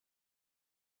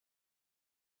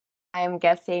I'm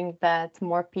guessing that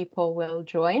more people will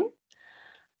join.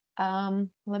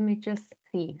 Let me just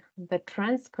see. The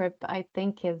transcript, I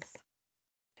think, is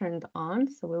turned on,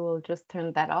 so we will just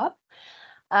turn that off.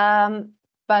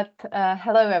 But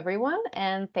hello, everyone,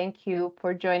 and thank you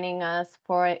for joining us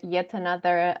for yet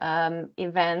another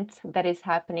event that is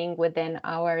happening within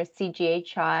our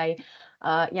CGHI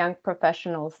Young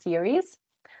Professional Series.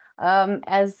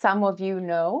 As some of you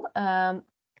know,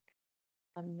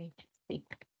 let me see.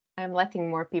 I'm letting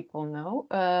more people know.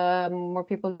 More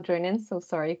people join in, so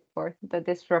sorry for the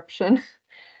disruption.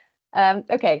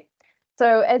 Okay,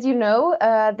 so as you know,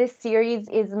 this series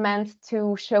is meant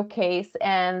to showcase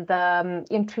and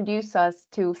introduce us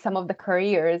to some of the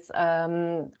careers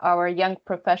our young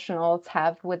professionals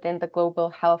have within the global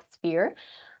health sphere.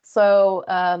 So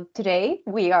today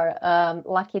we are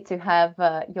lucky to have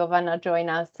Jovana join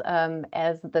us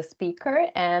as the speaker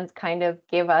and kind of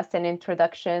give us an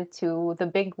introduction to the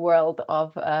big world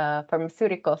of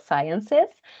pharmaceutical sciences.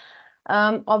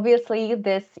 Obviously,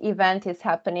 this event is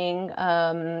happening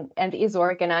and is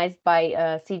organized by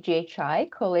CGHI,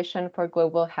 Coalition for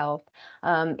Global Health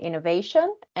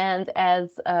Innovation. And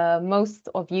as most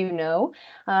of you know,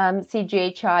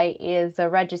 CGHI is a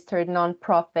registered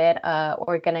nonprofit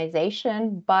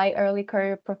organization by early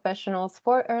career professionals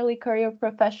for early career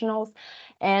professionals.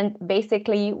 And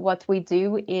basically, what we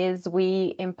do is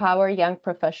we empower young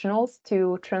professionals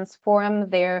to transform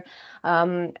their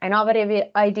innovative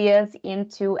ideas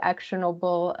into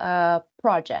actionable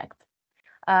projects.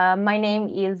 My name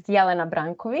is Jelena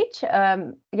Brankovic.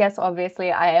 Yes,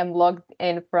 obviously, I am logged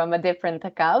in from a different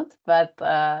account, but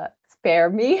spare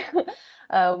me.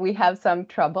 We have some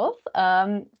troubles.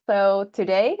 So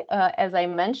today, as I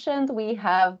mentioned, we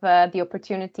have the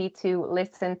opportunity to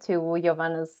listen to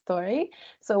Jovana's story.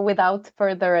 So without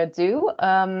further ado,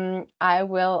 I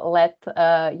will let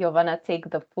Jovana take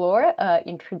the floor,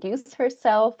 introduce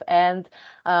herself, and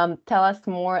tell us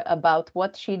more about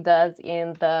what she does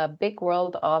in the big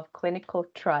world of clinical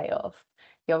trials.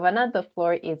 Jovana, the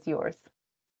floor is yours.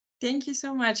 Thank you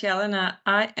so much, Jelena.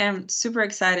 I am super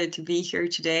excited to be here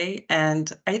today.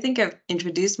 And I think I've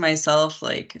introduced myself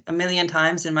like a million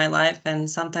times in my life. And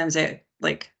sometimes I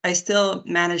still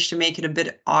manage to make it a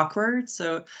bit awkward.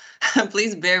 So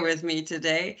please bear with me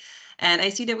today. And I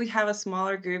see that we have a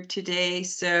smaller group today.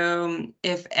 So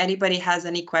if anybody has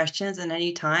any questions at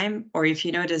any time, or if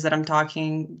you notice that I'm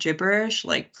talking gibberish,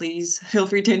 please feel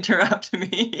free to interrupt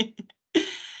me.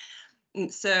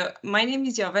 So my name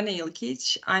is Jovana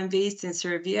Ilkic. I'm based in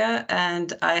Serbia,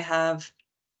 and I have,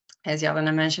 as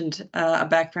Jovana mentioned, a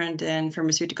background in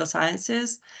pharmaceutical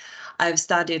sciences. I've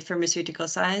studied pharmaceutical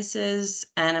sciences,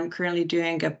 and I'm currently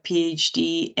doing a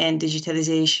PhD in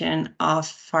digitalization of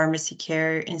pharmacy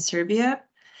care in Serbia.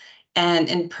 And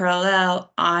in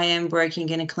parallel, I am working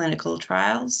in clinical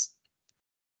trials.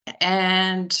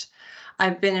 And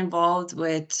I've been involved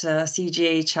with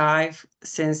CGHI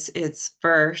since its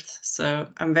birth, so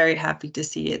I'm very happy to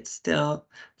see it still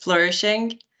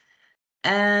flourishing.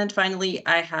 And finally,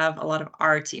 I have a lot of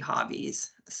artsy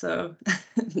hobbies. So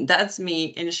that's me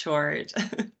in short.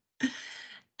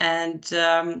 And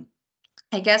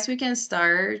I guess we can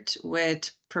start with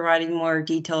providing more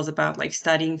details about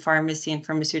studying pharmacy and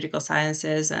pharmaceutical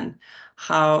sciences and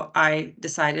how I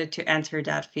decided to enter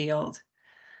that field.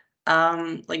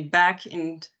 Back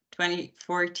in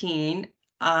 2014,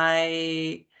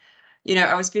 I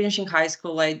was finishing high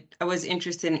school. I was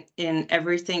interested in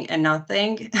everything and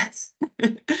nothing.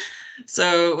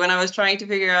 So when I was trying to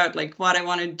figure out what I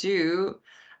want to do,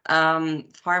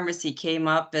 pharmacy came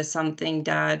up as something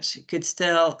that could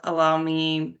still allow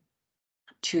me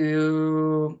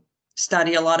to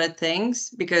study a lot of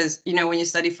things, because when you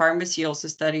study pharmacy, you also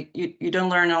study, you don't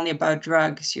learn only about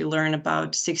drugs, you learn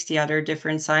about 60 other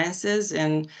different sciences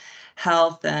in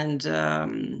health and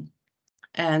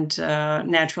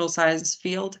natural science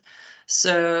field.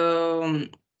 So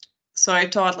I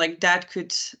thought that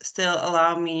could still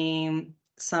allow me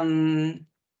some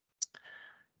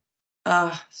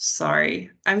sorry,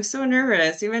 I'm so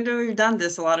nervous, even though we've done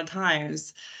this a lot of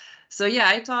times. So yeah,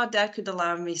 I thought that could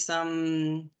allow me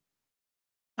some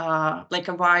a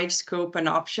wide scope and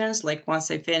options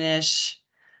once I finish.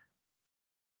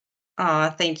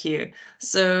 Thank you.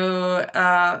 So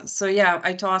yeah,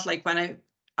 I thought when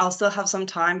I'll still have some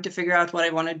time to figure out what I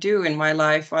want to do in my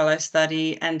life while I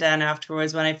study, and then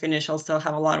afterwards when I finish, I'll still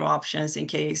have a lot of options in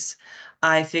case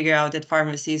I figure out that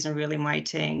pharmacy isn't really my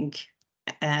thing.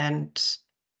 And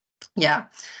yeah,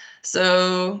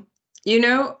 so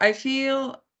I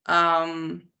feel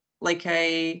like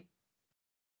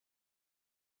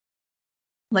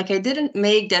like I didn't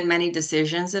make that many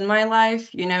decisions in my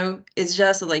life, you know. It's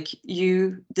just like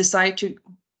you decide to,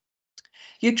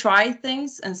 you try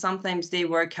things and sometimes they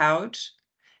work out.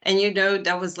 And you know,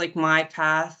 that was like my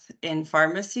path in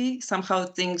pharmacy. Somehow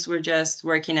things were just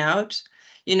working out.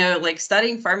 You know, like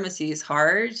studying pharmacy is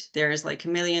hard. There's like a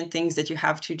million things that you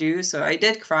have to do. So I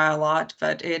did cry a lot,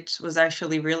 but it was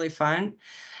actually really fun.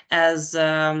 As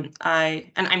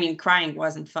I mean, crying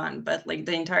wasn't fun, but like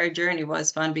the entire journey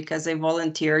was fun because I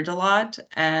volunteered a lot.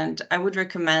 And I would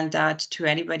recommend that to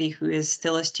anybody who is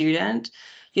still a student.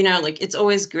 You know, like it's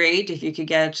always great if you could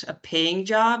get a paying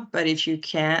job, but if you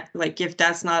can't, like if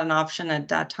that's not an option at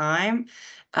that time,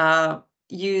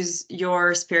 use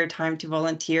your spare time to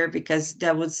volunteer, because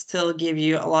that would still give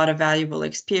you a lot of valuable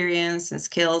experience and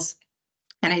skills.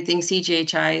 And I think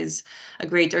CGHI is a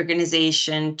great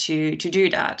organization to do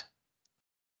that.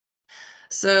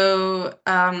 So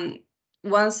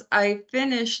once I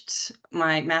finished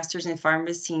my master's in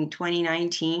pharmacy in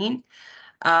 2019,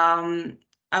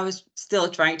 I was still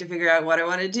trying to figure out what I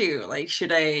want to do. Like,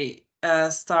 should I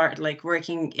start like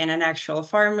working in an actual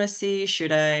pharmacy?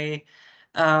 Should I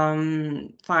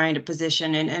find a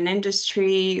position in an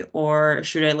industry, or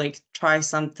should I like try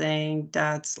something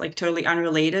that's like totally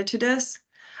unrelated to this?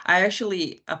 I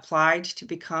actually applied to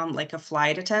become like a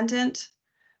flight attendant,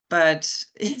 but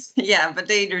yeah, but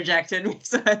they rejected me,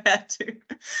 so I had to.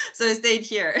 So I stayed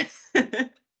here.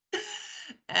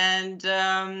 and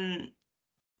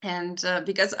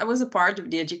because I was a part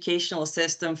of the educational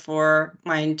system for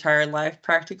my entire life,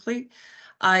 practically,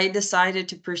 I decided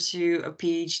to pursue a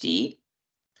PhD.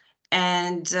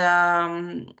 And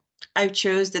I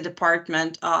chose the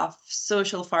Department of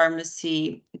Social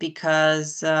Pharmacy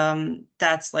because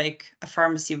that's like a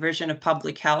pharmacy version of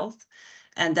public health.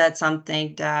 And that's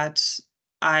something that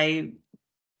I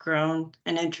grown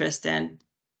an interest in.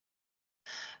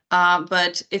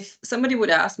 But if somebody would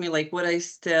ask me, like, would I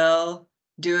still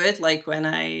do it, like when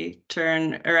I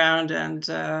turn around and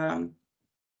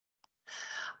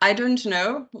I don't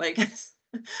know, like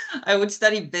I would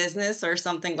study business or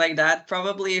something like that,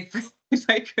 probably if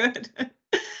I could.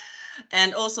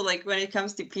 And also, like when it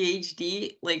comes to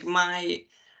PhD, like my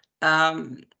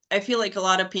I feel like a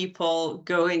lot of people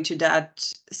go into that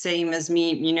same as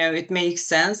me. You know, it makes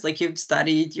sense. Like you've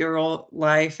studied your whole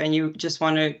life and you just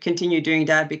want to continue doing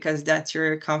that because that's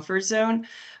your comfort zone.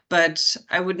 But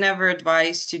I would never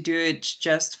advise to do it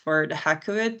just for the heck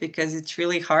of it, because it's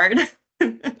really hard,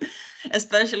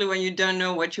 especially when you don't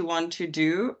know what you want to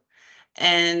do.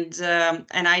 And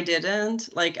I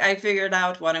didn't. Like I figured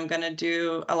out what I'm gonna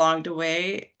do along the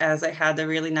way, as I had a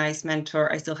really nice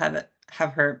mentor. I still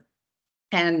have her,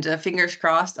 and fingers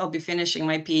crossed I'll be finishing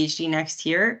my PhD next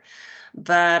year.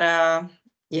 But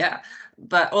yeah,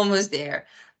 but almost there.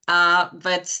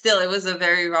 But still, it was a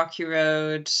very rocky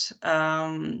road,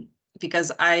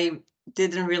 because I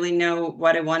didn't really know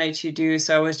what I wanted to do,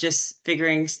 so I was just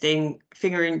figuring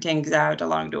things out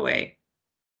along the way.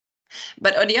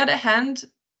 But on the other hand,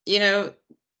 you know,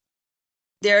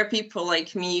 there are people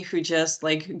like me who just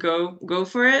like go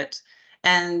for it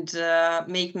and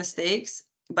make mistakes.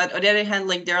 But on the other hand,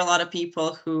 like there are a lot of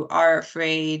people who are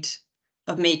afraid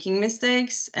of making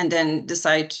mistakes and then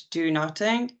decide to do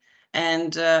nothing.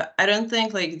 And I don't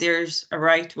think like there's a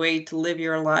right way to live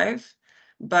your life.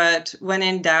 But when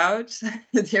in doubt,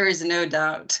 there is no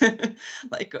doubt.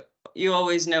 Like you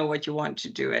always know what you want to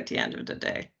do at the end of the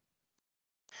day.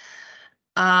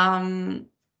 Um,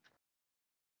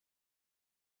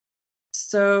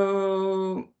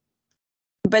 so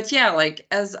but yeah, like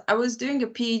as I was doing a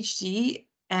PhD,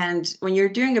 and when you're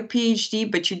doing a PhD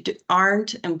but you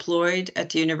aren't employed at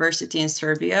the university in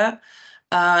Serbia,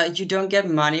 you don't get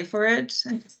money for it.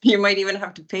 You might even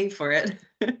have to pay for it.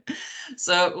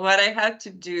 So what I had to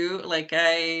do, like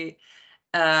I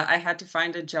had to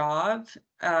find a job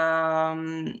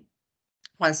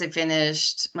once I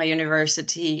finished my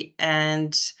university.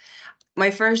 And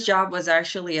my first job was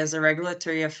actually as a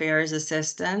regulatory affairs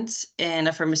assistant in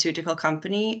a pharmaceutical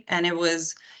company. And it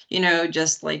was, you know,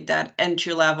 just like that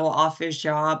entry level office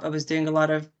job. I was doing a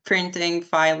lot of printing,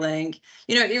 filing,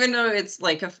 you know, even though it's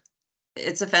like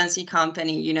it's a fancy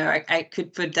company, you know, I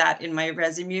could put that in my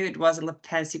resume. It wasn't a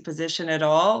fancy position at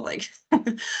all. Like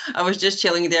I was just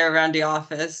chilling there around the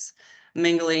office,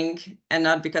 mingling, and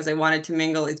not because I wanted to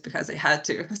mingle, it's because I had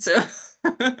to. So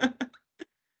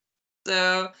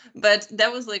So, but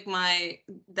that was like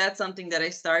that's something that I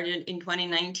started in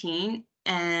 2019.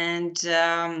 And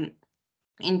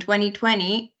in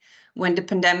 2020, when the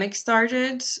pandemic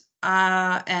started,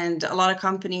 and a lot of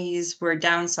companies were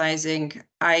downsizing,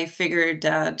 I figured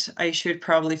that I should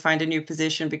probably find a new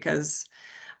position, because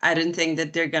I didn't think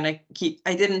that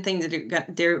I didn't think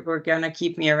that they were gonna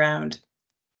keep me around.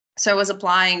 So I was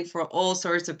applying for all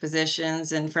sorts of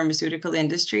positions in pharmaceutical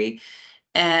industry,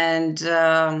 and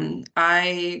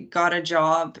I got a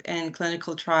job in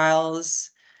clinical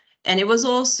trials, and it was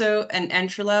also an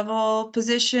entry-level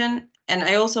position. And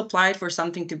I also applied for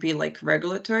something to be like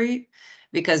regulatory,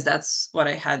 because that's what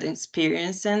I had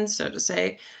experience in, so to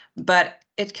say. But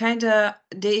it kind of,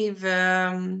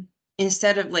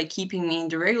 instead of like keeping me in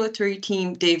the regulatory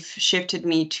team, they've shifted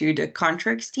me to the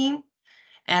contracts team.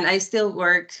 And I still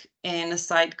work in a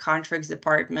site contracts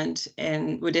department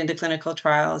within the clinical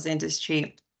trials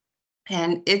industry.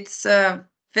 And it's a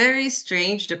very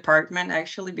strange department,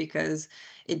 actually, because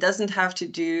it doesn't have to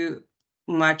do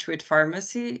much with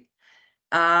pharmacy.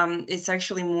 It's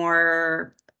actually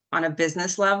more on a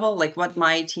business level. Like what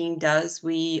my team does,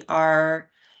 we are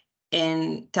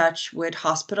in touch with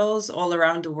hospitals all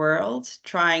around the world,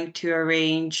 trying to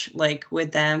arrange like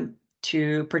with them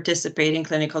to participate in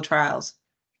clinical trials.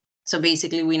 So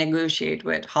basically, we negotiate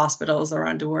with hospitals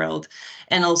around the world,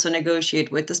 and also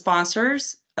negotiate with the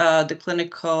sponsors, the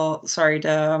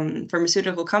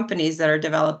pharmaceutical companies that are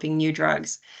developing new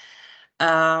drugs,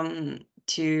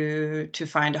 to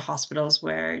find the hospitals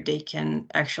where they can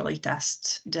actually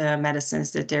test the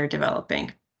medicines that they're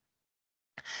developing.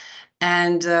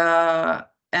 And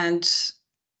and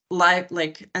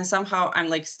somehow I'm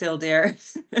like still there.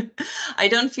 I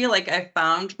don't feel like I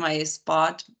found my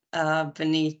spot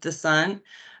beneath the sun,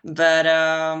 but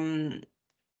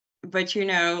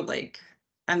like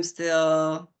I'm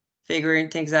still figuring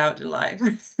things out in life.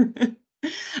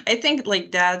 I think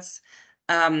like that's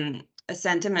a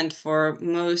sentiment for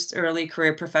most early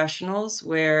career professionals,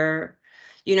 where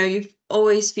you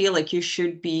always feel like you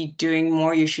should be doing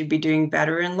more, you should be doing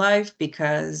better in life,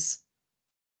 because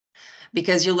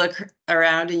you look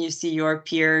around and you see your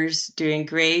peers doing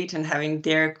great and having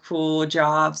their cool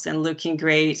jobs and looking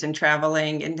great and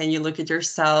traveling, and then you look at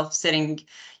yourself sitting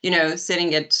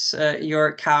at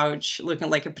your couch looking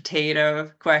like a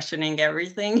potato, questioning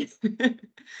everything.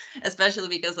 Especially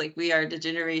because like we are the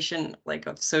generation like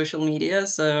of social media,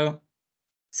 so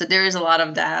there is a lot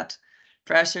of that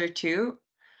pressure too.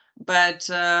 But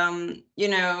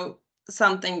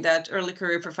something that early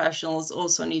career professionals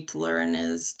also need to learn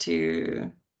is to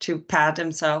pat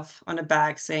themselves on the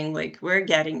back, saying like, we're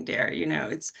getting there.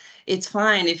 It's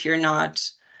fine if you're not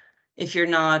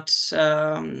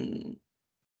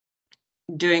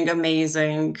doing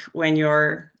amazing when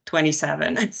you're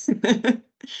 27.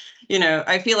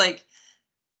 I feel like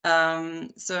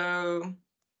so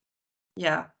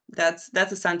yeah, that's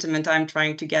a sentiment I'm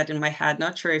trying to get in my head.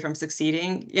 Not sure if I'm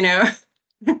succeeding,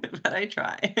 but I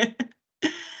try.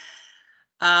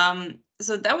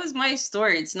 So that was my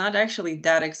story. It's not actually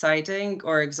that exciting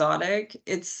or exotic.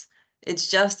 It's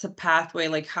just a pathway,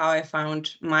 like how I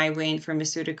found my way in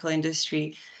pharmaceutical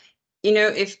industry.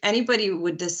 If anybody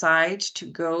would decide to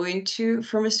go into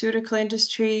pharmaceutical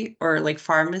industry or like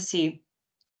pharmacy,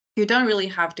 you don't really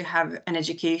have to have an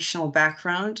educational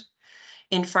background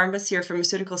in pharmacy or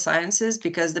pharmaceutical sciences,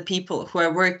 because the people who I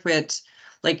work with,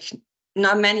 like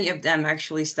not many of them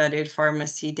actually studied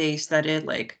pharmacy. They studied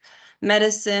like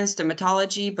medicine,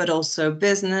 dermatology, but also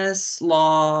business,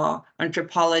 law,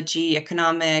 anthropology,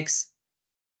 economics.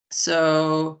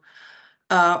 So,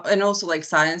 and also like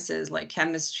sciences like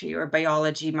chemistry or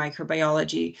biology,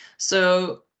 microbiology.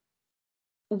 So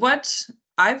what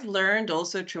I've learned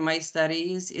also through my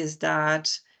studies is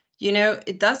that,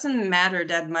 it doesn't matter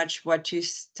that much what you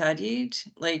studied.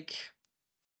 Like,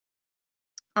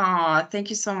 oh, thank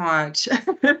you so much.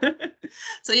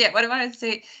 So yeah, what I want to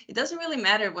say, it doesn't really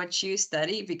matter what you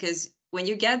study, because when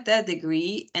you get that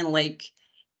degree in like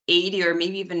 80 or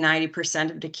maybe even 90%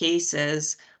 of the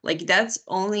cases, like that's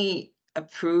only a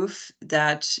proof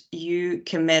that you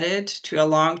committed to a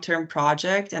long-term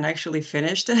project and actually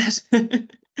finished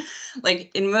it. Like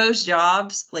in most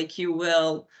jobs, like you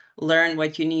will learn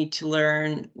what you need to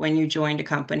learn when you join the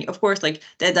company. Of course, like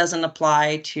that doesn't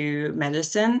apply to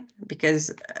medicine, because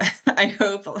I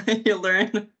hope you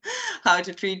learn how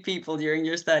to treat people during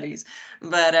your studies.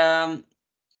 But at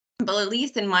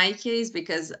least in my case,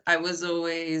 because I was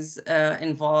always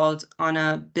involved on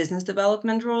a business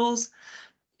development roles,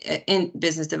 it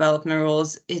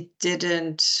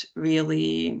didn't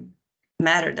really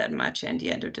matter that much in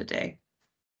the end of the day.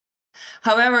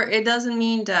 However, it doesn't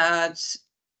mean that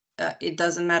it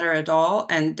doesn't matter at all,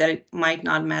 and that it might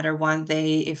not matter one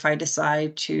day if I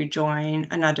decide to join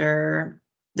another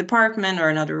department or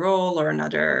another role or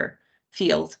another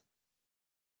field.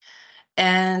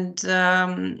 And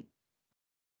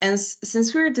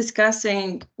since we're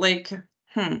discussing like,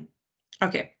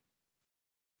 okay,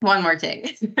 one more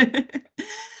thing.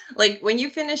 Like when you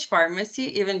finish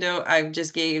pharmacy, even though I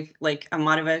just gave like a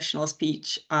motivational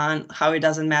speech on how it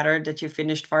doesn't matter that you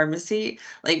finished pharmacy,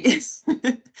 like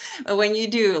but when you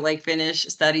do like finish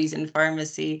studies in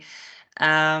pharmacy,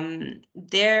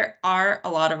 there are a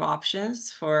lot of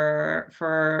options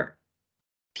for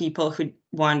people who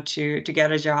want to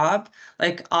get a job.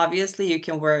 Like obviously you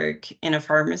can work in a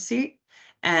pharmacy,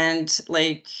 and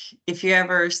like if you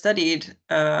ever studied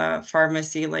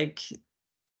pharmacy, like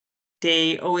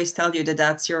they always tell you that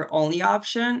that's your only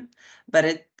option, but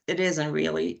it isn't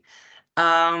really.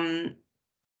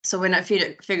 So when I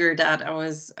figured that, I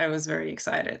was very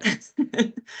excited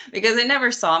because I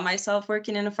never saw myself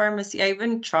working in a pharmacy. I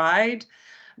even tried,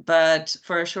 but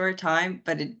for a short time,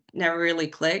 but it never really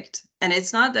clicked. And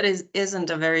it's not that it isn't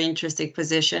a very interesting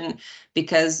position,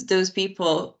 because those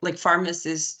people, like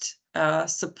pharmacists,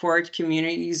 support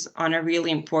communities on a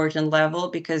really important level,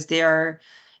 because they are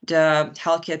the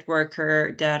healthcare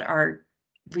worker that are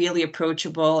really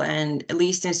approachable. And at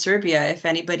least in Serbia, if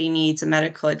anybody needs a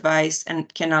medical advice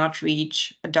and cannot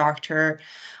reach a doctor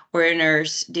or a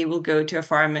nurse, they will go to a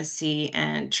pharmacy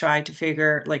and try to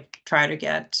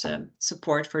get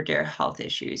support for their health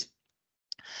issues.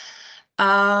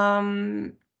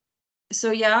 So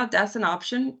yeah, that's an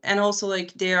option. And also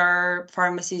like there are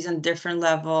pharmacies in different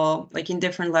levels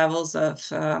of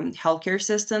healthcare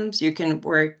systems. You can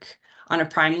work on a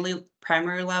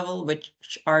primary level, which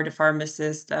are the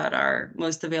pharmacists that are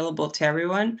most available to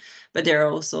everyone. But there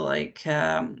are also like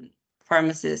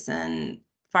pharmacists and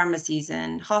pharmacies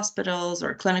in hospitals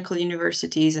or clinical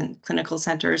universities and clinical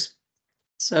centers.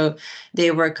 So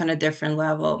they work on a different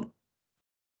level.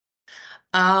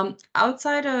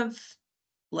 Outside of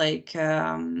like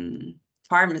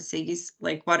pharmacies,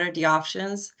 like what are the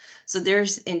options? So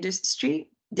there's the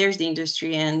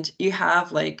industry, and you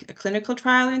have like a clinical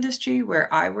trial industry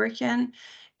where I work in,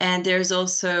 and there's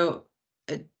also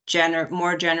a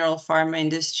more general pharma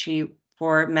industry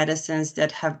for medicines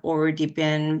that have already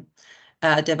been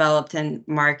developed and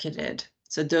marketed.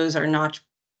 So those are not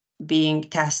being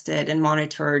tested and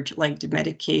monitored like the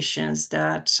medications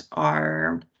that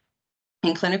are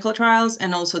in clinical trials.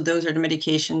 And also those are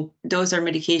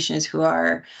medications who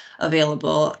are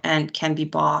available and can be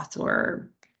bought, or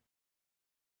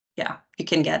yeah, you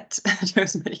can get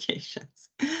those medications.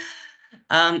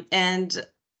 And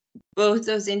both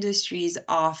those industries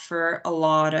offer a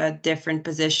lot of different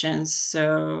positions.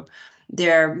 So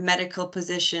there are medical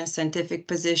positions, scientific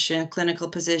position, clinical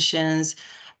positions,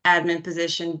 admin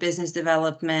position, business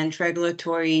development,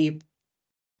 regulatory,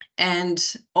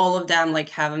 and all of them like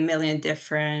have a million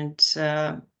different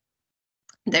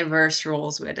diverse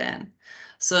roles within.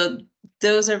 So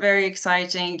those are very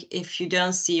exciting if you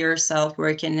don't see yourself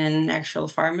working in an actual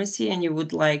pharmacy and you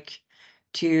would like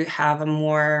to have a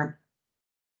more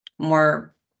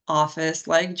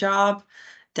office-like job.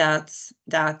 That's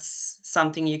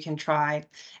something you can try.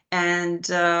 And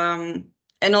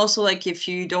also, like, if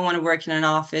you don't want to work in an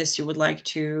office, you would like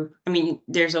to, I mean,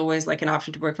 there's always like an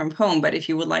option to work from home, but if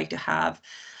you would like to have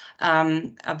a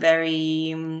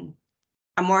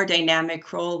more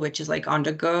dynamic role, which is like on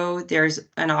the go, there's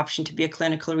an option to be a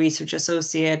clinical research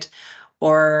associate,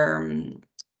 um,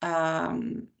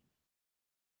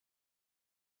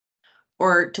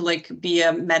 or to like be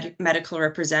a medical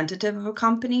representative of a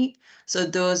company. So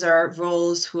those are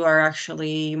roles who are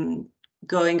actually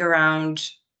going around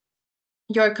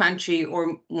your country,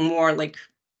 or more like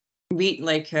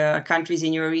countries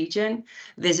in your region,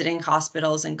 visiting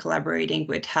hospitals and collaborating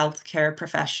with healthcare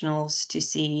professionals to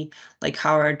see like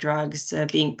how are drugs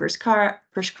being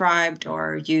prescribed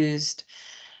or used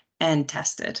and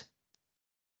tested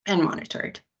and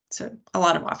monitored. So a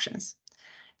lot of options.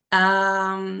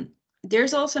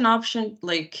 There's also an option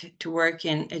like to work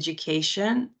in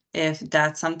education, if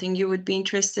that's something you would be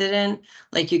interested in.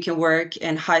 Like you can work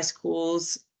in high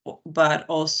schools, but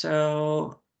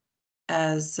also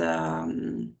as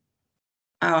on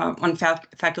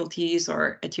faculties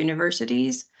or at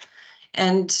universities.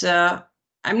 And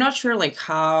I'm not sure like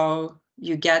how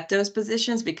you get those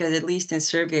positions, because at least in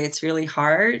Serbia it's really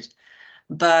hard,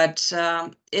 but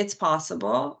it's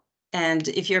possible. And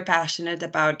if you're passionate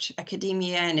about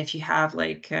academia, and if you have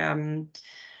like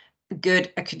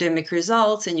good academic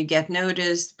results and you get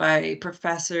noticed by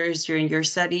professors during your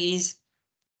studies,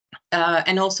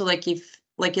 and also like if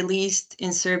like at least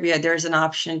in Serbia there's an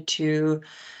option to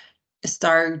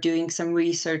start doing some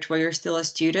research while you're still a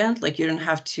student. Like you don't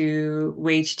have to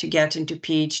wait to get into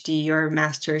PhD or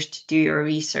master's to do your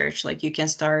research. Like you can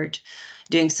start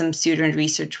doing some student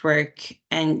research work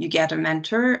and you get a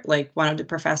mentor, like one of the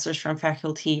professors from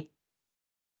faculty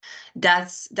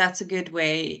that's a good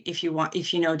way if you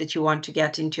know that you want to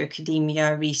get into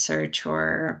academia, research,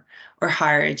 or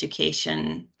higher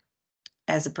education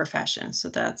as a profession. So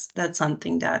that's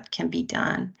something that can be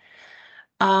done.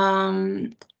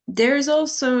 There's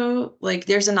also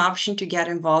there's an option to get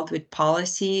involved with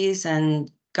policies and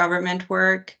government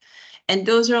work, and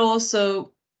those are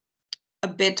also a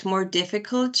bit more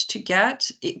difficult to get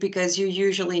because you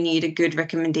usually need a good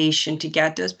recommendation to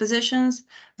get those positions,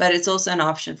 but it's also an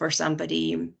option for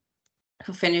somebody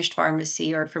who finished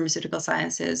pharmacy or pharmaceutical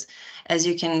sciences, as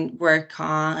you can work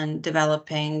on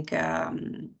developing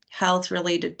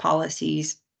health-related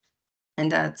policies. And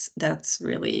that's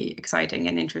really exciting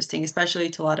and interesting, especially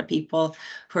to a lot of people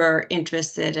who are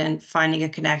interested in finding a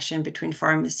connection between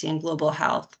pharmacy and global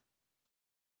health.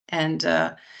 And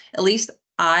at least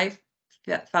I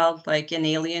felt like an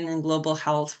alien in global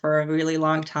health for a really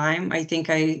long time. I think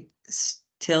I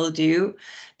still do,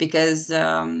 because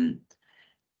I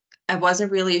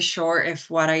wasn't really sure if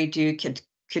what I do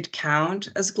could count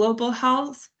as global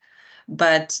health.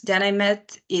 But then I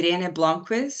met Irene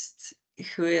Blomqvist,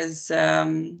 who is,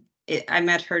 I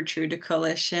met her through the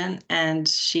coalition, and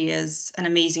she is an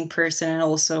amazing person and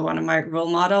also one of my role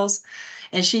models.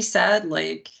 And she said,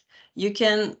 you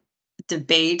can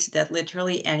debate that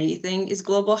literally anything is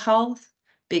global health,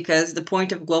 because the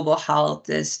point of global health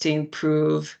is to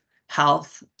improve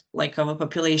health, of a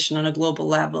population on a global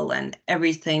level, and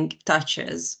everything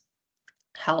touches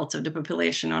health of the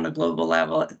population on a global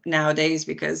level nowadays,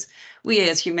 because we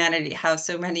as humanity have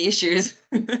so many issues.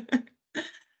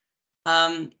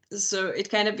 So it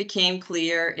kind of became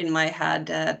clear in my head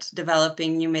that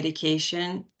developing new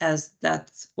medication, as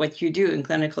that's what you do in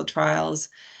clinical trials,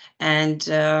 and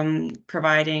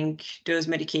providing those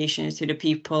medications to the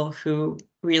people who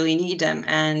really need them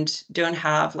and don't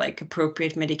have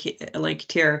appropriate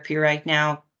therapy right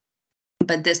now,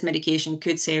 but this medication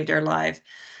could save their life,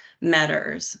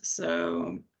 matters.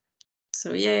 So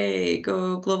yay,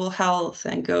 go global health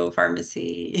and go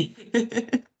pharmacy.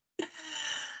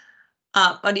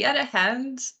 On the other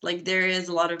hand, there is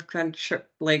a lot of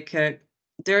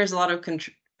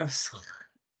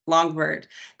long word,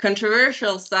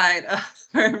 controversial side of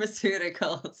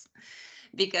pharmaceuticals,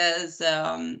 because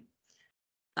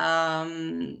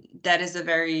that is a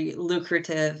very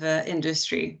lucrative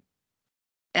industry.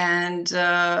 And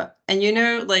I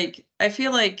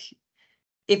feel like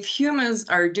if humans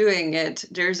are doing it,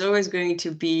 there's always going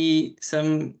to be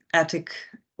some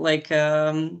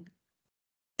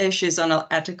issues on an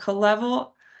ethical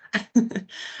level.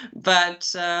 But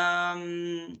so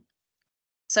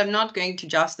I'm not going to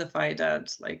justify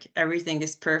that everything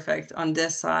is perfect on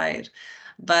this side.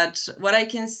 But what I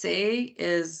can say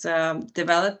is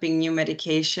developing new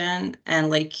medication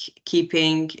and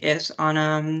keeping it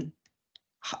on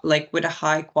with a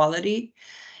high quality,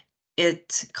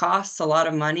 it costs a lot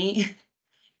of money.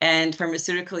 And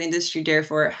pharmaceutical industry,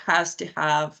 therefore, has to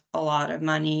have a lot of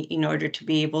money in order to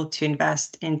be able to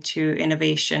invest into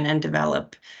innovation and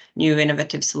develop new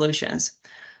innovative solutions.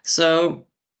 So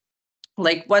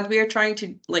what we are trying to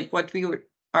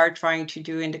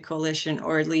do in the coalition,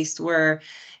 or at least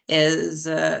is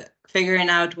figuring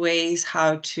out ways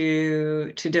how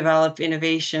to develop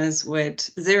innovations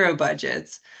with zero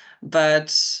budgets.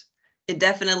 But it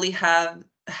definitely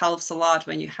helps a lot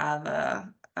when you have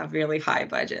a really high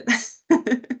budget.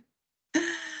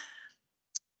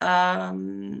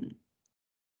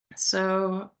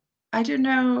 So I don't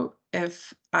know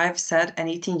if I've said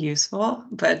anything useful,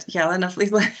 but Jelena,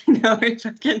 please let me know if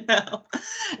I can help.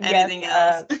 Anything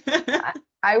else?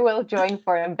 I will join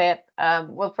for a bit.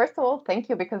 Well, first of all, thank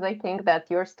you, because I think that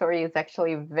your story is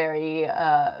actually very,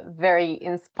 very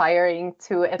inspiring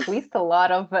to at least a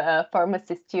lot of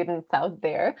pharmacy students out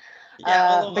there.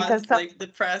 Yeah, all of us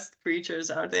depressed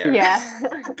creatures out there. Yeah.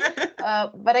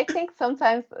 But I think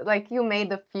sometimes, you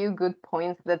made a few good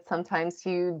points, that sometimes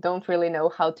you don't really know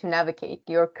how to navigate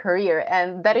your career,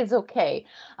 and that is okay.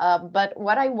 But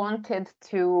what I wanted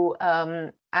to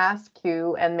ask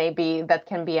you, and maybe that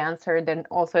can be answered and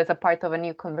also as a part of a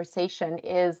new conversation,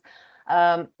 is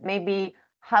maybe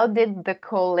how did the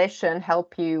coalition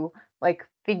help you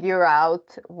figure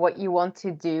out what you want to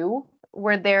do?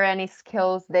 Were there any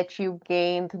skills that you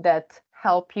gained that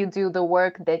help you do the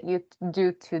work that you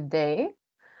do today?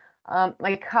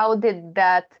 How did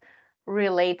that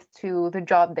relate to the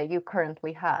job that you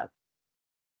currently have?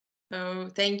 Oh,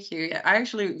 thank you. I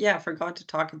actually, forgot to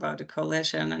talk about the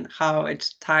coalition and how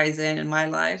it ties in my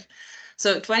life.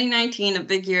 So 2019, a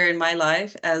big year in my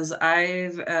life, as I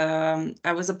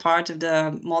was a part of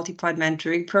the multi-pod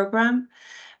mentoring program.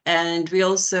 And we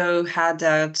also had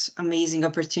that amazing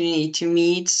opportunity to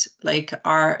meet, like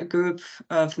our group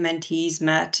of mentees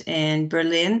met in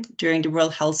Berlin during the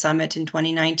World Health Summit in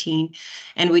 2019,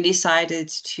 and we decided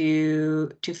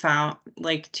to found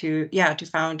to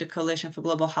found the Coalition for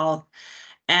Global Health.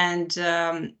 And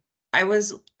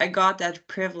I got that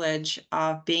privilege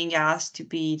of being asked to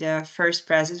be the first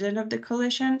president of the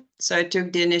coalition. So I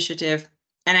took the initiative,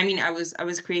 and I mean, I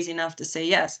was crazy enough to say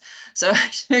yes. So I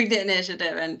took the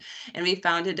initiative, and we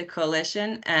founded the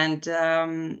coalition. And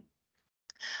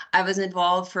I was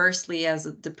involved firstly as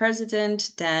the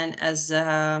president, then as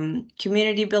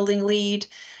community building lead,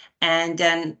 and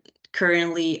then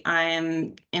currently I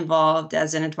am involved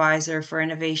as an advisor for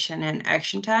innovation and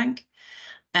Action Tank.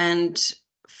 And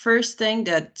first thing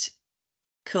that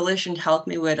coalition helped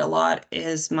me with a lot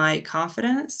is my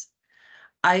confidence.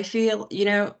 I feel,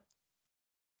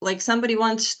 like somebody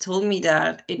once told me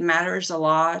that it matters a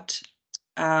lot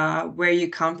where you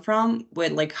come from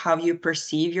with like how you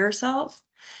perceive yourself.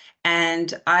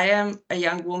 And I am a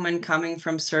young woman coming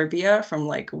from Serbia, from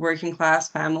like working class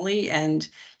family. And,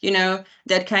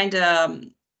 that kind of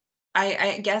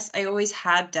I guess I always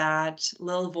had that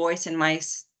little voice in my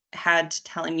head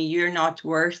telling me you're not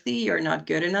worthy, you're not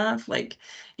good enough, like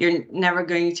you're never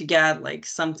going to get like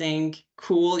something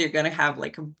cool. You're going to have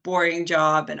like a boring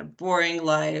job and a boring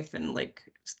life and like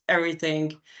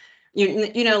everything.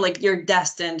 Like you're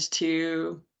destined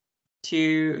to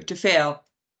fail.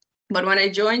 But when I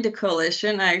joined the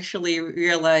coalition, I actually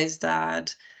realized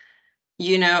that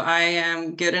I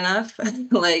am good enough.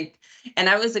 Like, and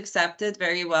I was accepted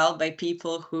very well by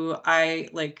people who I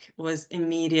like was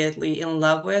immediately in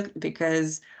love with,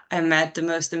 because I met the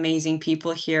most amazing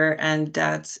people here, and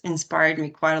that's inspired me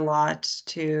quite a lot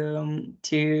to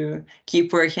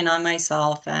keep working on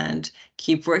myself and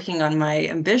keep working on my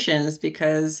ambitions,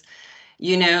 because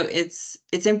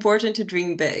it's important to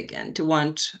dream big and to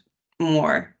want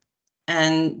more.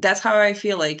 And that's how I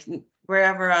feel like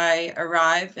wherever I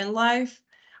arrive in life,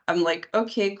 I'm like,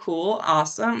 okay, cool,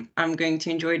 awesome. I'm going to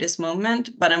enjoy this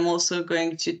moment, but I'm also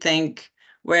going to think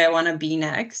where I want to be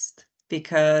next,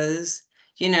 because,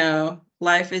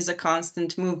 life is a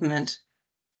constant movement.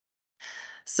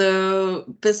 So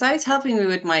besides helping me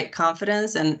with my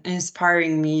confidence and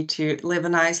inspiring me to live a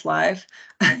nice life,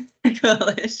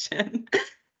 coalition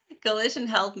coalition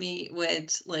helped me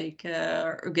with like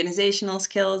organizational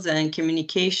skills and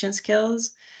communication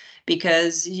skills,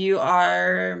 because you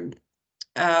are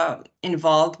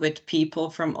involved with people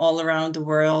from all around the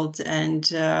world, and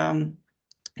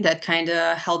that kind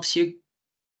of helps you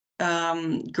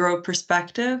grow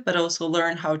perspective, but also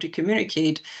learn how to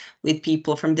communicate with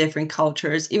people from different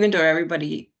cultures, even though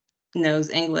everybody knows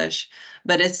English,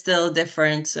 but it's still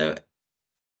different. So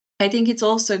I think it's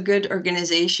also a good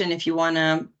organization if you want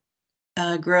to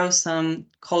grow some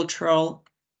cultural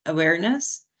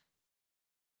awareness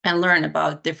and learn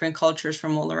about different cultures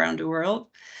from all around the world.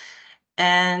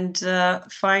 And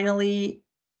finally,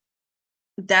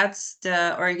 that's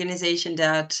the organization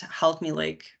that helped me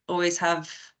like always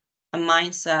have a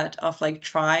mindset of like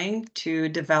trying to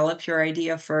develop your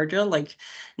idea further, like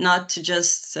not to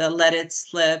just let it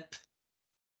slip,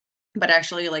 but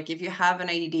actually like if you have an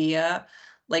idea,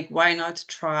 like why not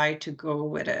try to go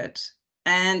with it?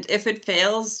 And if it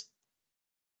fails,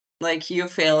 like you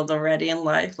failed already in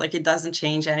life, like it doesn't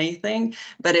change anything.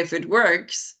 But if it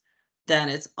works, then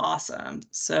it's awesome.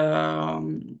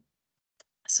 So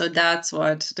that's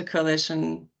what the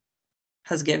coalition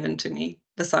has given to me,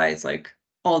 besides like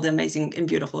all the amazing and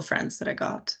beautiful friends that I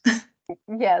got.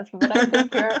 Yes, but I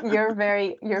think you're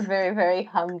very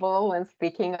humble when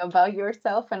speaking about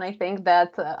yourself, and I think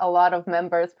that a lot of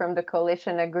members from the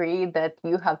coalition agree that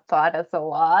you have taught us a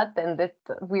lot, and that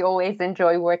we always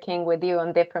enjoy working with you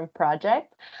on different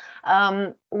projects.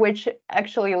 Which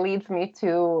actually leads me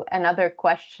to another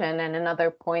question and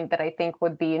another point that I think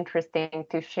would be interesting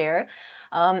to share.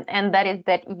 And that is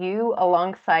that you,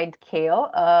 alongside Kale,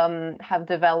 have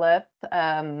developed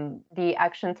the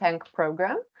Action Tank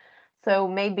program. So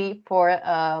maybe for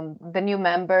the new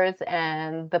members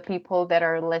and the people that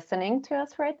are listening to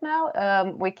us right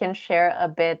now, we can share a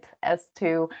bit as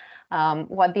to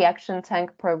what the Action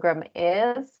Tank program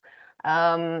is,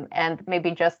 and maybe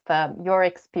just your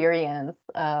experience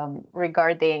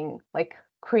regarding like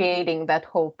creating that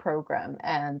whole program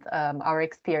and our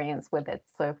experience with it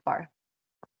so far.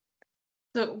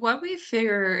 So what we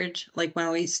figured, like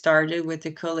when we started with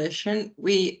the coalition,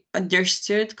 we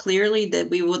understood clearly that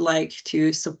we would like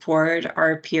to support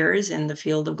our peers in the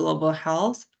field of global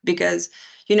health, because,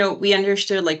 we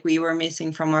understood like we were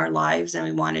missing from our lives, and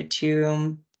we wanted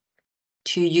to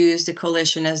use the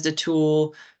coalition as the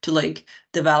tool to like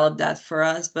develop that for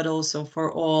us, but also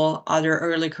for all other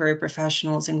early career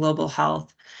professionals in global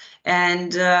health.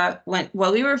 And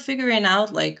while we were figuring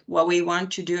out like what we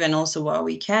want to do and also what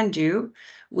we can do,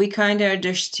 we kind of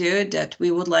understood that we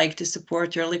would like to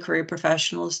support early career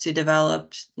professionals to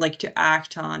develop, like to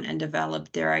act on and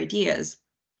develop their ideas.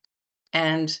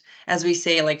 And as we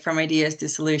say, like from ideas to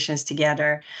solutions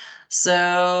together.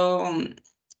 So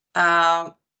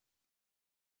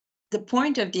the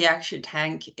point of the Action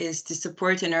Tank is to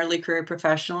support an early career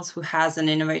professionals who has an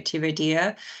innovative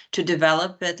idea to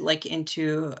develop it like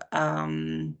into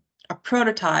a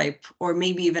prototype or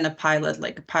maybe even a pilot,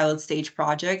 like a pilot stage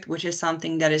project, which is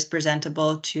something that is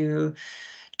presentable to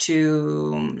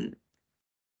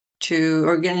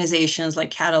organizations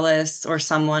like Catalyst or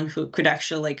someone who could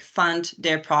actually like fund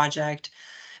their project.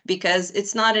 Because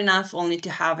it's not enough only to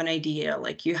have an idea,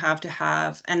 like you have to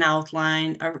have an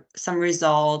outline or some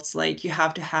results, like you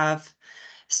have to have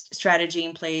strategy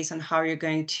in place on how you're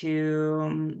going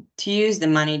to use the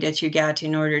money that you get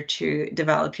in order to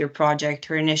develop your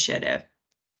project or initiative.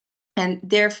 And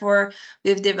therefore,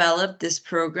 we've developed this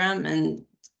program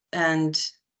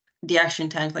and the Action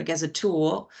Tank like as a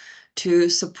tool to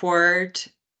support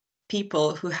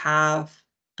people who have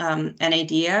an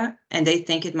idea and they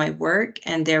think it might work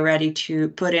and they're ready to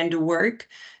put in the work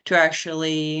to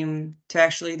actually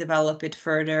develop it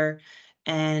further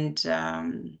and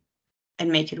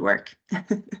make it work.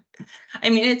 I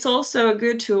mean, it's also a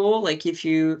good tool. Like if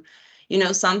you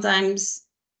know, sometimes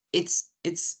it's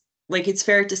like it's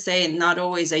fair to say not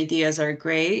always ideas are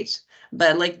great,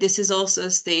 but like this is also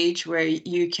a stage where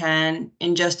you can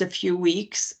in just a few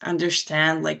weeks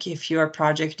understand like if your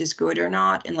project is good or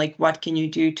not and like what can you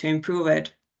do to improve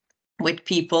it with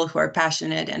people who are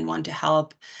passionate and want to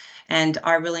help and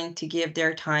are willing to give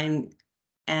their time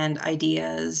and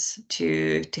ideas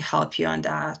to help you on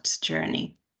that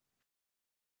journey.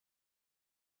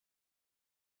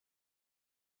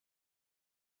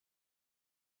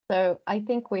 So I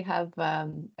think we have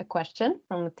a question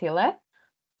from Matilda,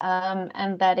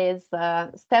 and that is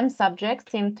STEM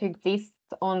subjects seem to exist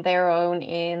on their own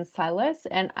in silos.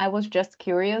 And I was just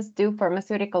curious, do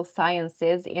pharmaceutical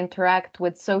sciences interact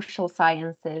with social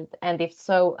sciences? And if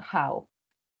so, how?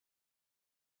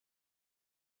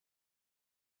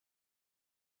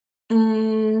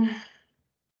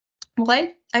 Well,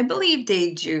 I believe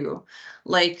they do.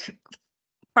 Like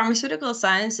pharmaceutical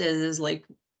sciences is like,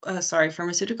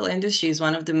 pharmaceutical industry is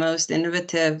one of the most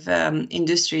innovative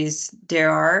industries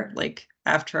there are, like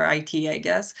after IT, I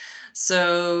guess.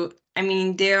 So, I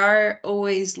mean, they are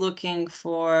always looking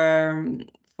for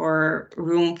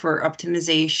room for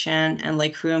optimization and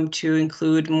like room to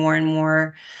include more and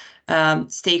more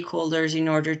stakeholders in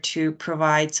order to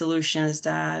provide solutions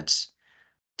that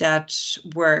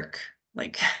work,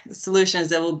 like solutions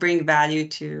that will bring value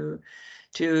to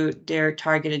their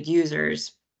targeted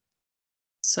users.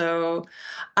 So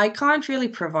I can't really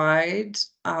provide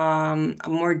a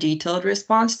more detailed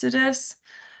response to this,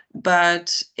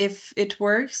 but if it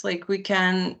works, like we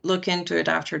can look into it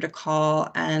after the call,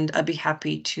 and I'd be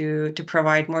happy to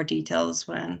provide more details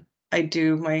when I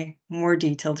do my more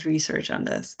detailed research on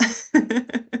this.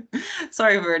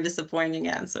 Sorry for a disappointing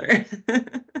answer.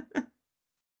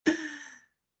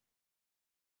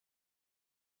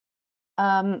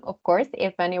 Of course,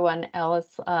 if anyone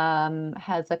else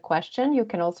has a question, you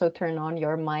can also turn on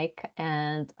your mic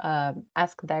and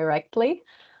ask directly.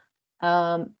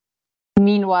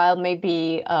 Meanwhile,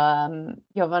 maybe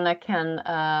Jovana can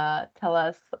tell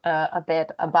us a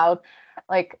bit about,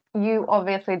 like, you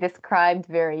obviously described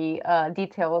very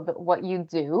detailed what you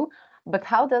do, but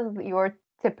how does your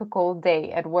typical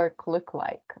day at work look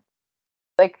like?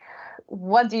 Like,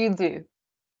 what do you do?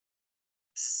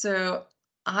 So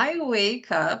I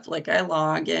wake up, like I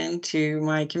log into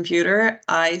my computer,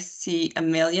 I see a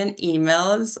million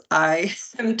emails. I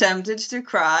am tempted to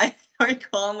cry. I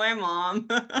call my mom.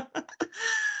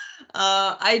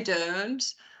 I don't.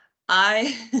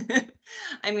 I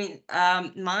I mean,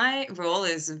 my role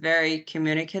is very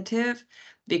communicative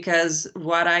because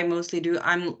what I mostly do,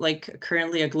 I'm like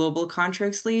currently a global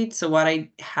contracts lead. So what I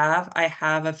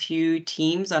have a few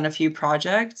teams on a few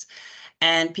projects,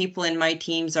 and people in my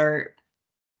teams are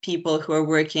people who are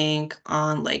working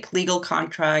on like legal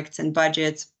contracts and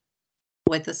budgets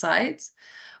with the sites,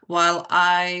 while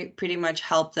I pretty much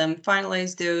help them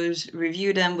finalize those,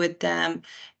 review them with them,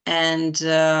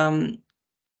 and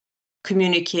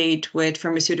communicate with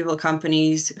pharmaceutical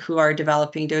companies who are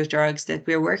developing those drugs that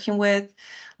we're working with,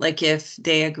 like if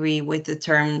they agree with the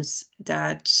terms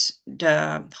that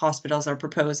the hospitals are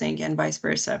proposing and vice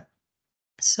versa.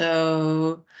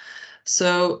 So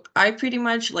So I pretty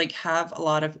much like have a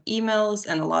lot of emails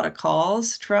and a lot of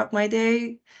calls throughout my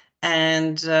day.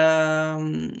 And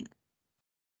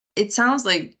it sounds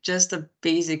like just a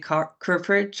basic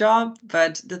corporate job,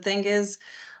 but the thing is,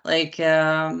 like,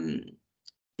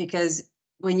 because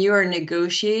when you are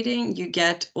negotiating, you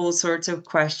get all sorts of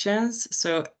questions.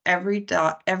 So every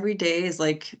day is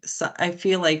like, so I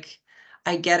feel like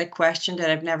I get a question that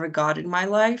I've never got in my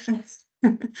life.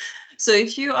 So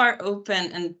if you are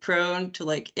open and prone to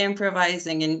like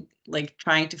improvising and like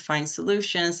trying to find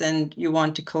solutions, and you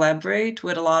want to collaborate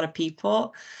with a lot of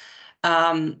people,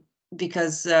 um,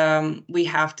 because we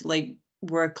have to like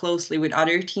work closely with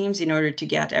other teams in order to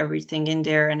get everything in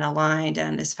there and aligned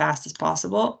and as fast as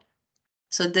possible.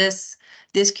 So this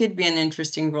could be an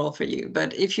interesting role for you.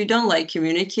 But if you don't like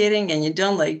communicating and you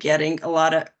don't like getting a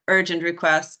lot of urgent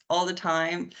requests all the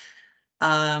time,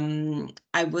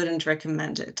 I wouldn't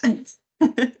recommend it.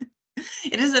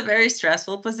 It is a very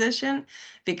stressful position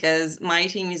because my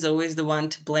team is always the one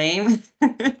to blame.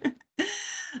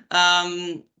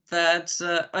 But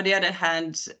on the other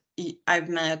hand, I've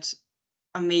met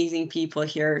amazing people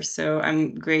here, so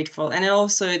I'm grateful. And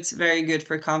also, it's very good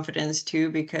for confidence too,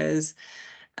 because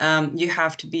you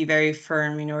have to be very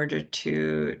firm in order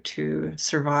to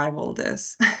survive all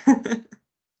this.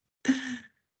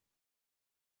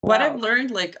 What I've Wow.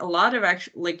 learned, like a lot of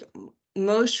actually, like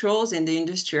most roles in the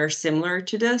industry are similar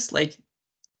to this. Like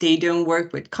they don't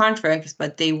work with contracts,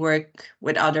 but they work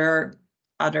with other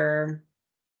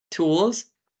tools.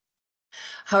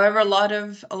 However, a lot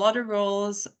of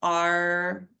roles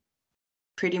are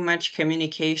pretty much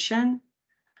communication.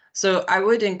 So I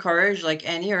would encourage like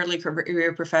any early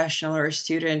career professional or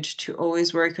student to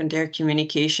always work on their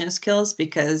communication skills,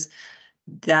 because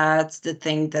that's the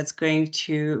thing that's going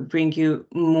to bring you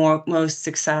most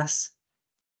success.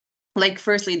 Like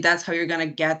firstly, that's how you're going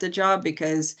to get the job,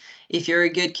 because if you're a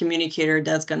good communicator,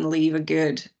 that's going to leave a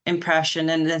good impression.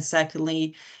 And then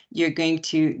secondly, you're going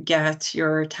to get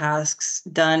your tasks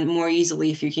done more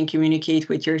easily if you can communicate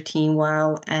with your team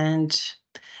well, and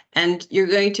you're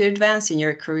going to advance in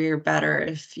your career better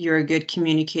if you're a good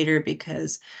communicator,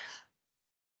 because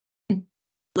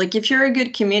like if you're a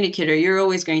good communicator, you're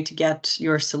always going to get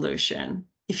your solution.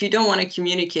 If you don't want to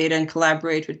communicate and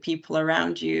collaborate with people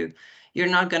around you, you're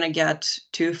not going to get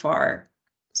too far.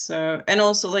 So, and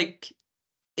also like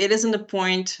it isn't a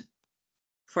point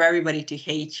for everybody to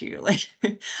hate you. Like,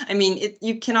 I mean,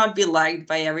 you cannot be liked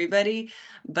by everybody,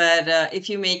 but if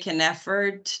you make an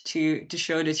effort to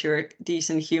show that you're a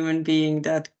decent human being,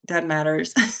 that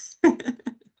matters.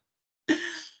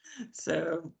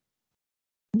 So,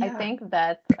 I yeah. think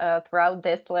that throughout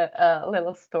this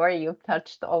little story, you've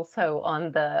touched also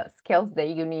on the skills that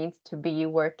you need to be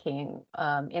working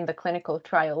in the clinical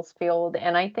trials field.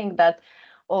 And I think that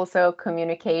also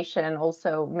communication,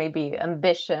 also maybe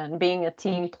ambition, being a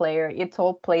team player, it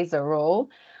all plays a role.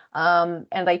 And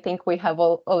I think we have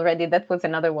already, that was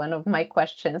another one of my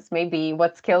questions, maybe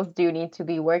what skills do you need to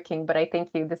be working? But I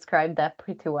think you described that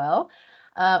pretty well.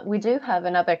 We do have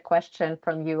another question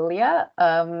from Julia,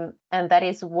 and that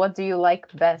is, what do you like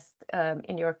best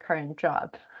in your current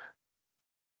job?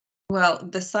 Well,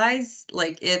 besides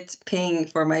like it paying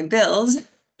for my bills,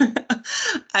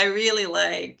 I really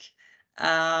like,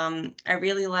 I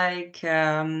really like,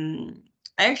 I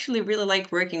actually really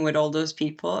like working with all those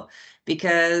people,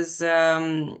 because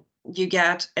you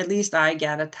get, at least I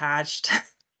get attached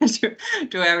to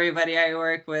everybody I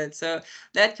work with. So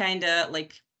that kind of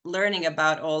like learning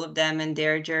about all of them and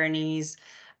their journeys,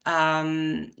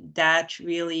 that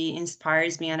really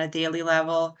inspires me on a daily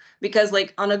level, because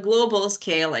like on a global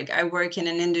scale, like I work in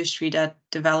an industry that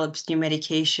develops new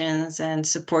medications and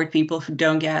support people who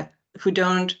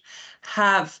don't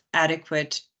have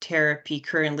adequate therapy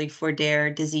currently for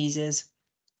their diseases.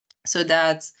 So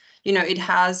that's, it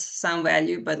has some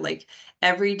value. But like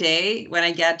every day when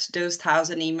I get those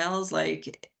 1,000 emails,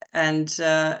 like, and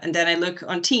then I look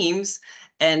on Teams,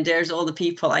 and there's all the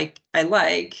people I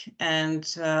like, and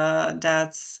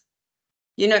that's,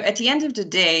 at the end of the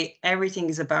day, everything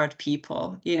is about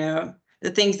people, the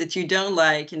things that you don't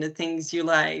like and the things you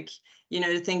like,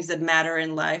 the things that matter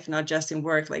in life, not just in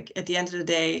work. Like at the end of the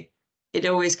day, it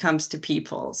always comes to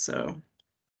people. So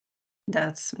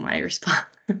that's my response.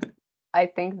 I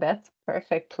think that's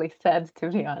perfectly said, to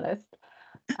be honest.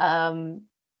 Um,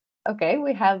 okay,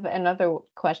 we have another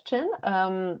question.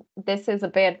 This is a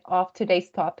bit off today's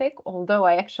topic, although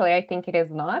I think it is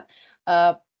not.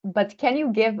 Uh, but can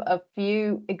you give a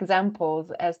few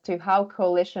examples as to how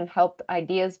coalition helped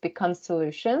ideas become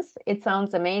solutions? It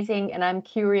sounds amazing, and I'm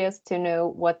curious to know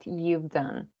what you've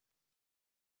done.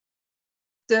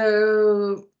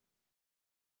 So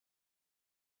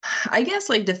I guess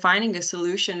like defining a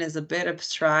solution is a bit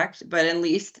abstract, but at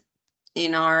least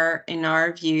in our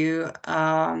view,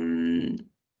 a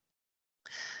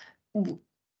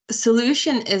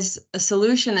solution is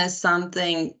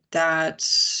something that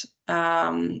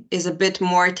is a bit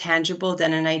more tangible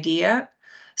than an idea.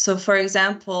 So, for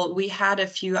example, we had a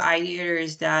few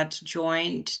ideators that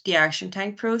joined the action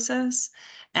tank process.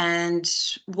 And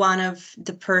one of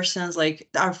the persons, like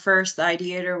our first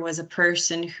ideator, was a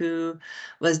person who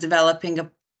was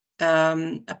developing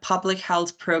a public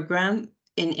health program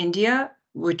in India,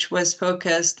 which was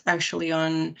focused actually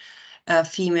on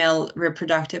female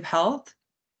reproductive health.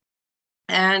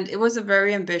 And it was a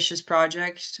very ambitious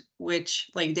project, which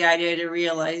like the idea to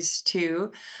realize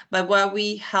too. But what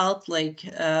we helped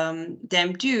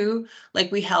them do, like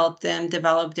we helped them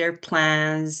develop their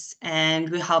plans, and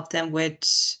we helped them with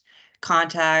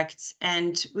contacts,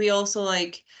 and we also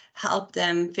like helped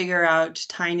them figure out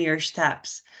tinier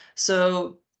steps.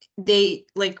 So they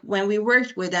like when we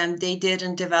worked with them, they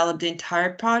didn't develop the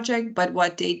entire project, but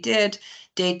what they did,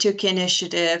 they took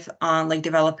initiative on like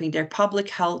developing their public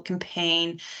health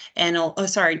campaign and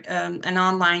an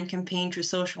online campaign through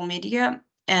social media,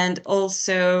 and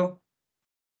also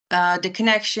the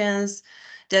connections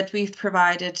that we've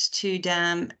provided to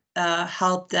them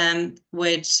help them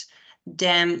with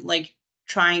them like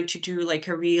trying to do like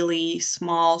a really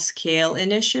small scale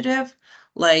initiative,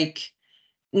 like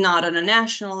not on a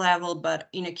national level, but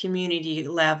in a community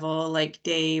level. Like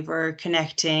they were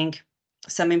connecting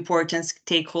some important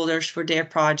stakeholders for their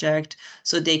project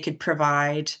so they could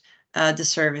provide the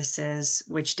services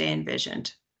which they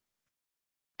envisioned.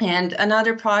 And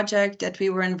another project that we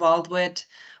were involved with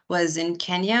was in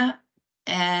Kenya,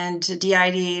 and the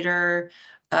ideator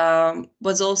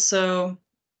was also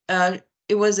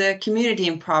it was a community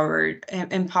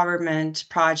empowerment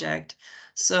project.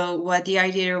 So what the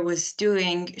ideator was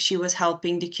doing, she was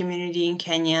helping the community in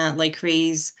Kenya like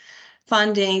raise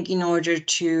funding in order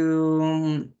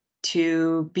to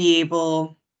be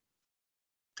able.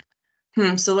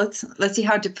 So let's see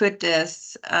how to put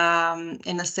this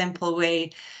in a simple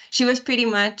way. She was pretty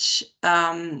much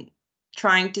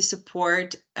trying to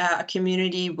support a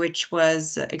community which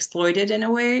was exploited in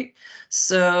a way.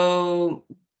 So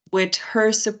with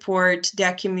her support,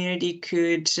 that community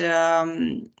could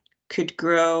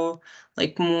grow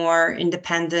like more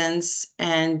independence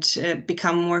and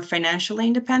become more financially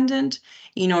independent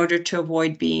in order to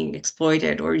avoid being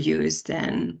exploited or used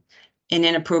in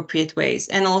inappropriate ways.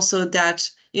 And also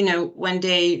that, you know, when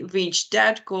they reached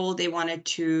that goal, they wanted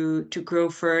to grow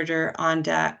further on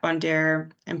their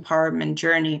empowerment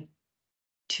journey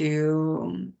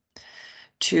to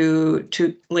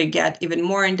like get even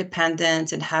more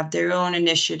independence and have their own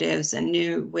initiatives and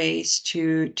new ways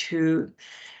to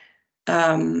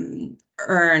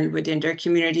earn within their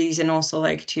communities, and also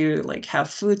like to like have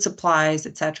food supplies,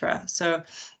 etc. So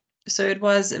it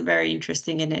was a very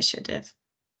interesting initiative.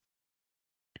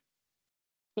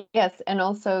 Yes, and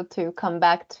also to come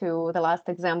back to the last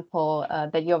example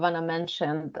that Jovana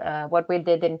mentioned, what we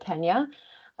did in Kenya,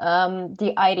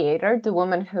 the ideator, the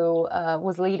woman who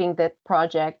was leading the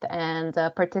project and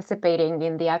participating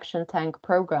in the Action Tank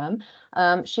program,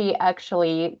 she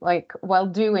actually, like while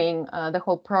doing the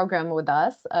whole program with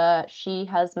us, she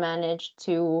has managed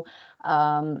to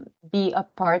be a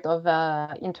part of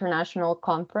an international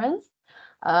conference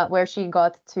where she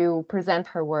got to present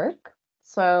her work.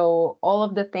 So all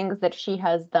of the things that she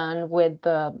has done with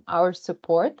our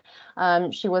support,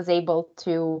 she was able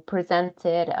to present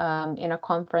it in a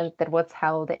conference that was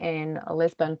held in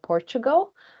Lisbon,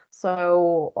 Portugal.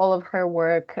 So all of her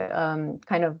work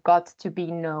kind of got to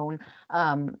be known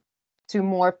to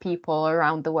more people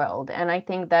around the world. And I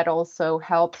think that also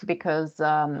helps because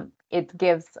it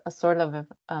gives a sort of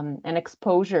an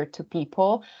exposure to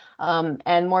people,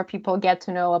 and more people get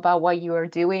to know about what you are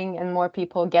doing, and more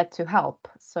people get to help.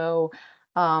 So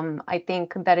I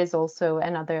think that is also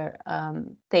another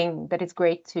thing that is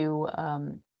great to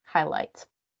highlight.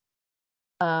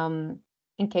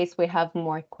 In case we have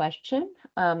more questions,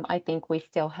 I think we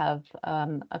still have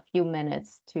a few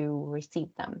minutes to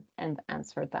receive them and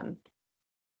answer them.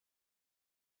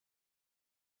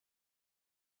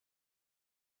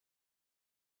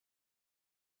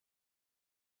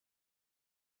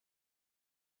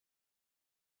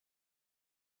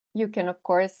 You can, of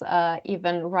course,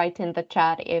 even write in the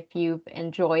chat if you've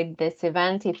enjoyed this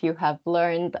event, if you have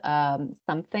learned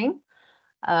something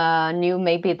new,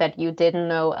 maybe that you didn't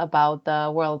know about the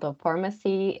world of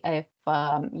pharmacy, if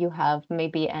you have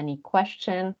maybe any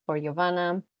question for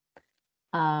Jovana.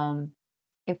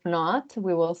 If not,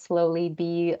 we will slowly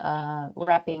be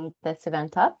wrapping this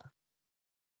event up.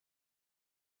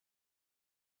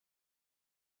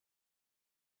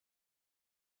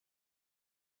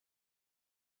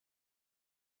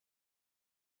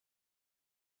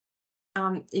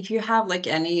 if you have like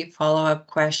any follow-up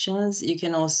questions, you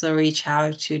can also reach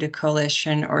out to the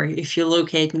coalition, or if you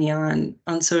locate me on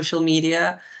social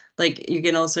media, like you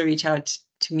can also reach out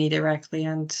to me directly,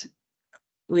 and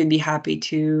we'd be happy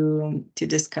to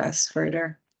discuss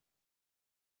further.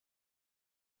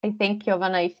 I think,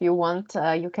 Jovana, if you want,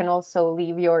 you can also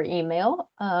leave your email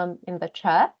in the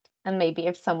chat. And maybe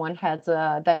if someone has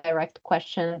a direct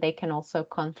question, they can also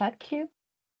contact you.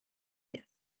 Yes.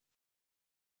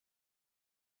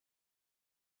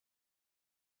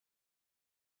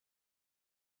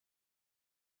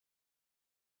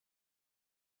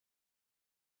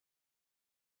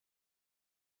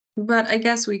 But I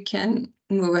guess we can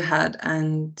move ahead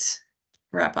and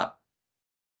wrap up.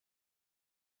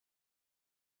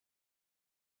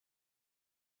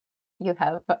 You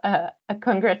have a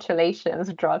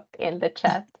congratulations dropped in the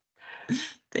chat.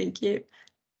 Thank you.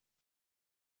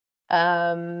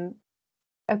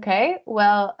 Okay,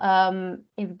 well,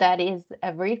 if that is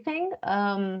everything,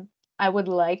 I would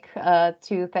like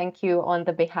to thank you on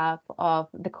the behalf of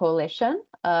the coalition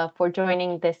for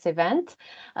joining this event.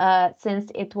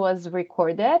 Since it was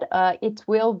recorded, it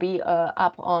will be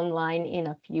up online in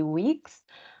a few weeks.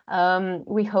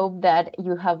 We hope that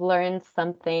you have learned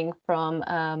something from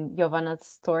Jovana's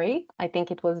story. I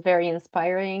think it was very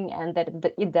inspiring, and that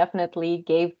it definitely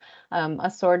gave a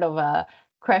sort of a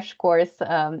crash course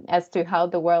as to how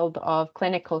the world of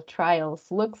clinical trials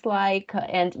looks like,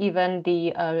 and even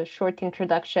the short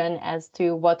introduction as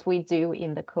to what we do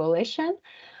in the coalition.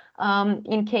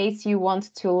 In case you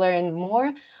want to learn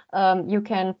more, you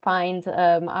can find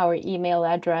our email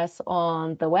address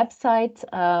on the website.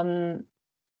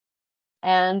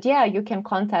 And yeah, you can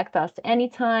contact us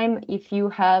anytime if you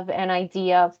have an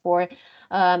idea for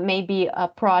maybe a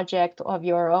project of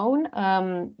your own.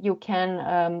 You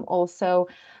can also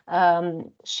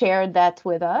share that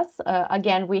with us.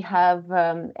 Again, we have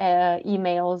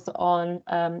emails on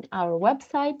our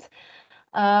website.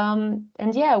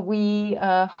 And yeah, we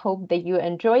hope that you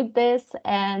enjoyed this,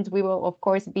 and we will, of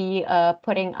course, be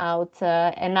putting out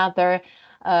another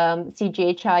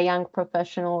CGHI Young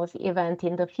Professionals event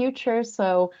in the future.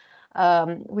 So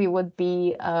we would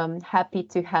be happy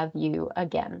to have you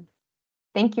again.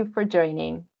 Thank you for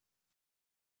joining.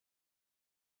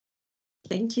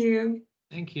 Thank you.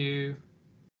 Thank you.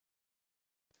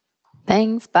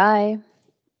 Thanks. Bye.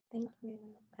 Thank you.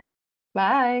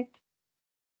 Bye.